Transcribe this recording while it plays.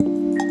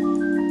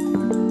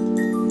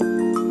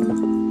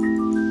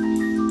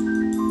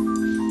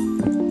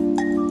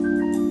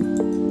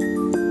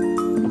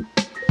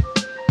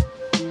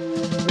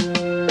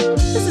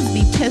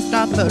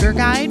voter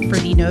guide for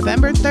the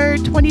November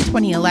 3rd,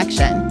 2020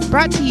 election,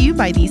 brought to you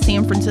by the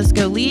San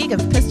Francisco League of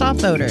Pissed Off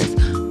Voters.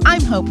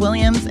 I'm Hope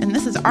Williams, and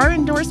this is our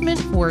endorsement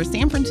for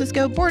San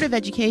Francisco Board of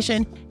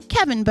Education,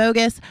 Kevin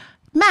Bogus,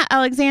 Matt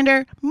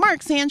Alexander,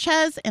 Mark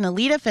Sanchez, and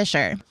Alita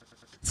Fisher.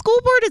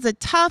 School board is a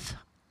tough,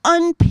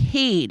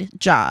 unpaid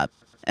job,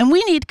 and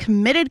we need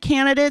committed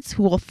candidates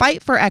who will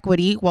fight for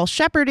equity while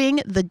shepherding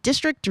the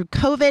district through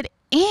COVID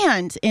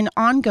and an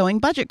ongoing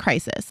budget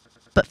crisis.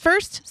 But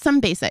first,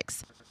 some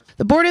basics.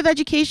 The Board of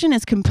Education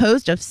is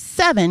composed of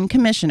 7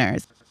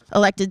 commissioners,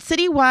 elected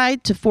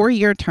citywide to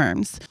 4-year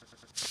terms.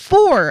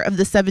 4 of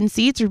the 7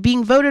 seats are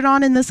being voted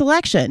on in this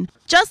election.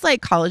 Just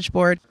like College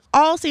Board,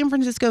 all San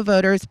Francisco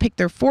voters pick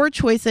their 4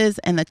 choices,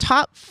 and the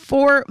top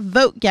 4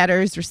 vote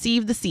getters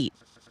receive the seat.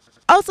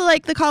 Also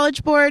like the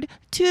College Board,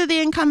 2 of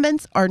the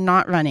incumbents are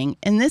not running.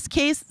 In this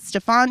case,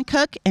 Stefan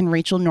Cook and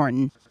Rachel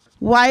Norton.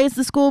 Why is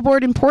the school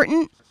board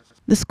important?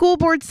 The school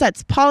board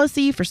sets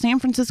policy for San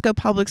Francisco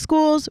public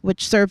schools,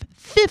 which serve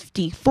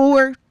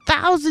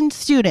 54,000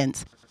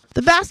 students,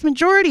 the vast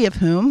majority of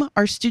whom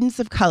are students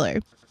of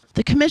color.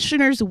 The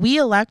commissioners we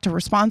elect are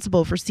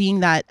responsible for seeing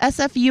that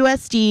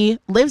SFUSD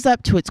lives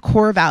up to its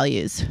core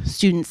values: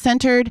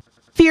 student-centered,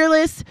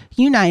 fearless,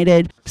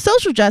 united,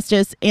 social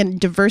justice, and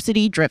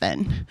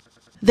diversity-driven.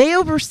 They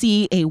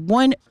oversee a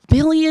 $1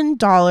 billion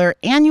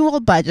annual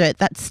budget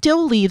that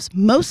still leaves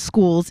most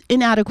schools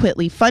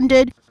inadequately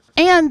funded,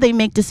 and they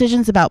make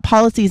decisions about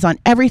policies on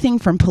everything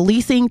from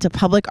policing to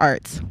public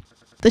arts.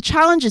 The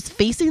challenges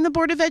facing the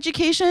Board of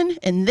Education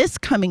in this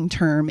coming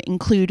term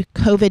include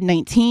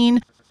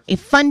COVID-19, a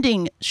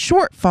funding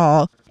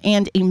shortfall,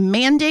 and a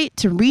mandate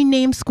to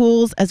rename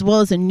schools, as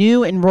well as a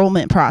new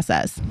enrollment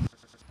process.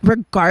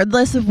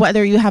 Regardless of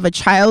whether you have a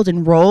child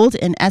enrolled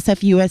in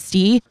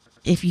SFUSD,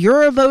 if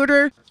you're a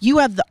voter, you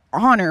have the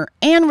honor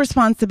and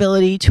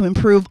responsibility to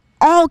improve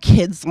all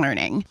kids'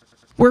 learning.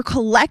 We're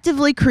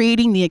collectively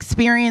creating the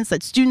experience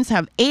that students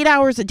have 8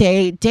 hours a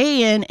day,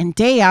 day in and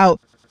day out,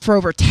 for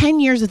over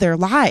 10 years of their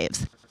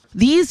lives.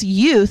 These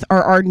youth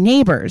are our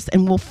neighbors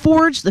and will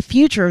forge the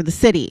future of the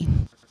city.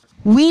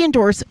 We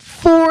endorse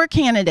 4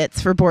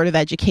 candidates for Board of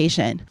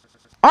Education.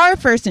 Our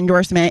first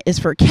endorsement is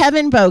for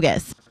Kevin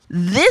Bogus.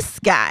 This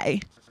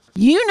guy,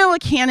 you know, a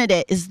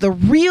candidate is the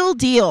real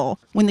deal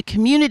when the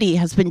community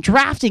has been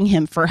drafting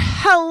him for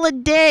hella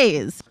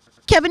days.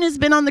 Kevin has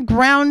been on the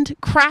ground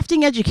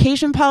crafting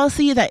education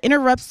policy that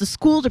interrupts the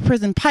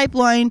school-to-prison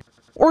pipeline,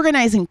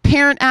 organizing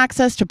parent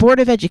access to Board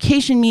of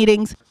Education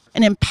meetings,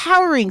 and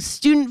empowering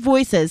student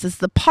voices as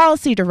the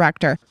policy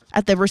director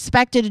at the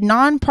respected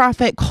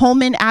nonprofit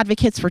Coleman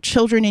Advocates for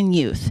Children and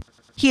Youth.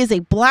 He is a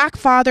Black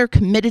father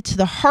committed to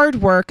the hard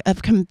work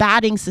of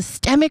combating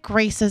systemic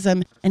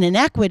racism and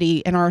inequity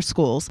in our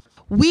schools.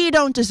 We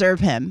don't deserve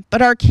him,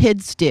 but our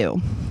kids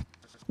do.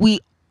 We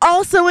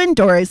also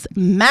endorse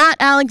Matt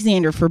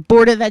Alexander for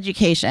Board of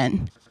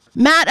Education.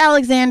 Matt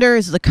Alexander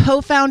is the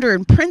co-founder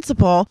and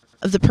principal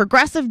of the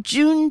Progressive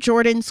June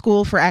Jordan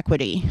School for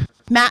Equity.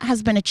 Matt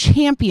has been a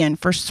champion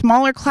for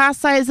smaller class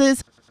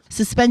sizes,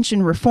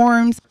 suspension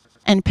reforms,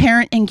 and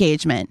parent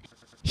engagement.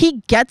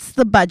 He gets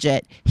the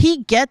budget,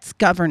 he gets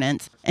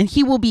governance, and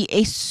he will be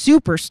a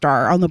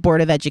superstar on the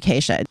Board of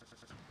Education.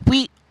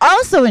 We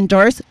also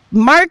endorse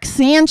Mark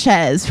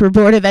Sanchez for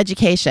Board of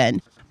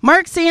Education.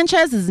 Mark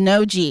Sanchez is an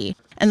OG,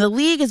 and the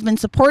league has been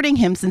supporting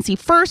him since he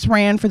first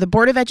ran for the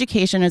Board of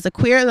Education as a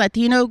queer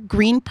Latino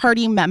Green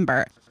Party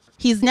member.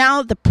 He's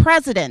now the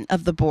president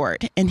of the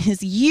board, and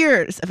his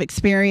years of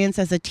experience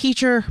as a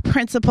teacher,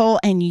 principal,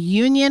 and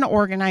union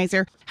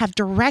organizer have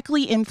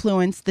directly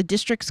influenced the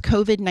district's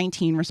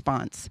COVID-19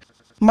 response.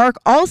 Mark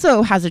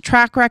also has a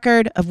track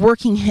record of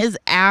working his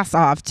ass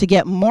off to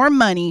get more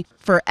money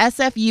for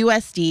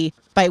SFUSD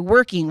by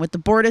working with the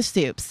Board of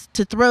Soups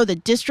to throw the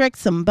district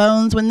some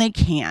bones when they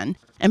can,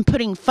 and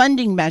putting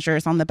funding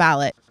measures on the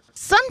ballot.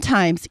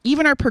 Sometimes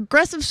even our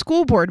progressive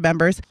school board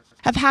members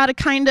have had a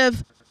kind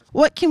of,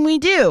 what can we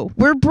do?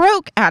 We're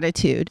broke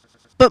attitude.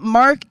 But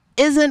Mark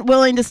isn't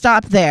willing to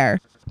stop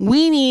there.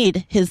 We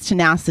need his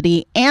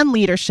tenacity and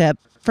leadership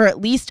for at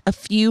least a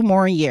few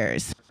more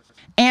years.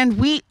 And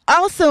we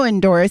also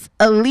endorse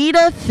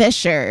Alita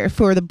Fisher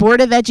for the Board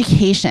of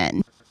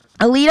Education.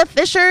 Alita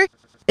Fisher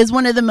is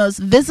one of the most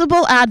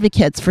visible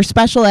advocates for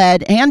special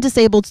ed and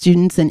disabled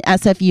students in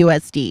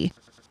SFUSD.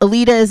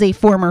 Alita is a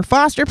former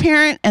foster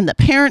parent and the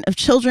parent of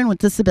children with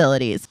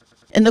disabilities.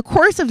 In the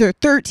course of their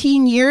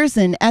 13 years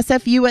in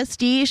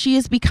SFUSD, she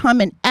has become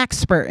an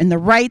expert in the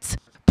rights,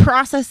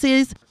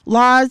 processes,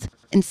 laws,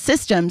 and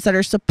systems that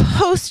are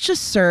supposed to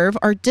serve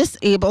our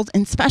disabled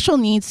and special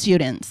needs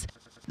students.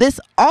 This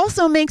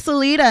also makes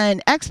Alita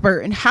an expert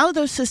in how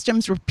those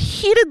systems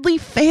repeatedly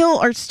fail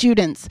our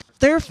students,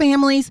 their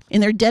families,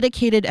 and their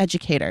dedicated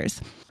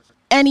educators.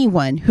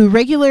 Anyone who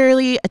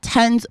regularly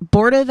attends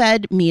Board of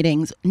Ed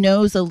meetings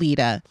knows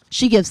Alita.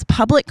 She gives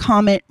public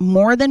comment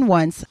more than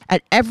once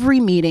at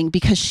every meeting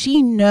because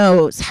she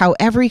knows how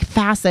every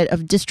facet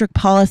of district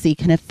policy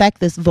can affect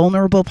this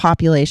vulnerable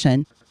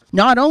population.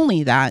 Not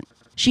only that,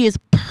 She has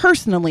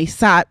personally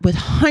sat with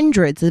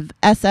hundreds of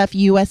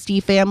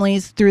SFUSD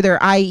families through their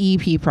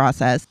IEP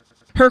process.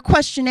 Her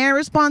questionnaire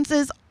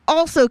responses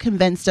also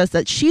convinced us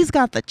that she's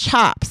got the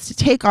chops to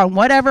take on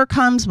whatever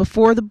comes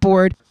before the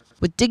board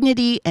with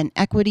dignity and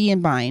equity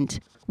in mind.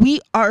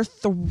 We are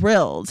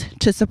thrilled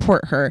to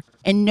support her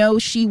and know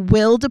she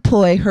will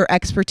deploy her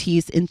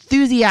expertise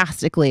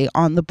enthusiastically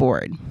on the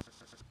board.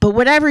 But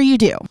whatever you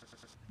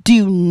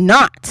do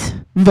not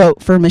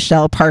vote for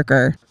Michelle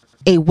Parker,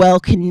 a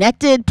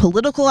well-connected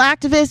political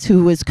activist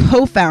who is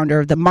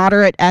co-founder of the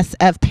Moderate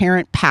SF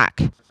Parent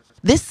PAC.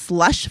 This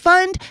slush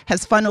fund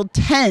has funneled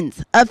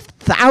tens of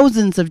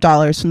thousands of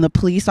dollars from the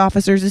Police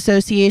Officers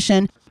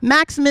Association,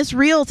 Maximus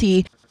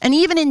Realty, and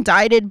even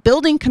indicted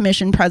Building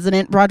Commission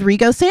President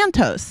Rodrigo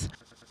Santos.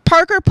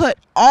 Parker put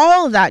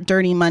all of that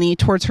dirty money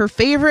towards her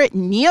favorite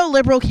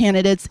neoliberal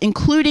candidates,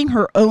 including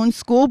her own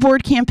school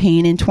board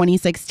campaign in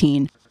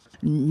 2016.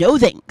 No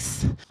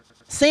thanks.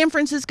 San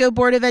Francisco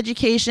Board of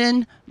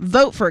Education,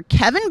 vote for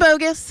Kevin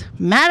Bogus,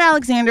 Matt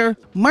Alexander,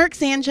 Mark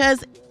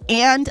Sanchez,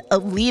 and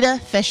Alita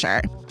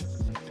Fisher.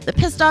 The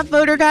Pissed Off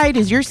Voter Guide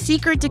is your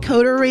secret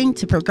decoder ring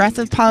to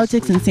progressive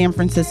politics in San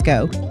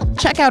Francisco.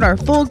 Check out our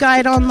full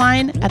guide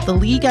online at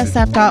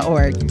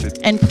theleaguesf.org.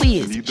 And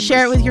please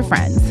share it with your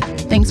friends.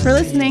 Thanks for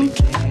listening.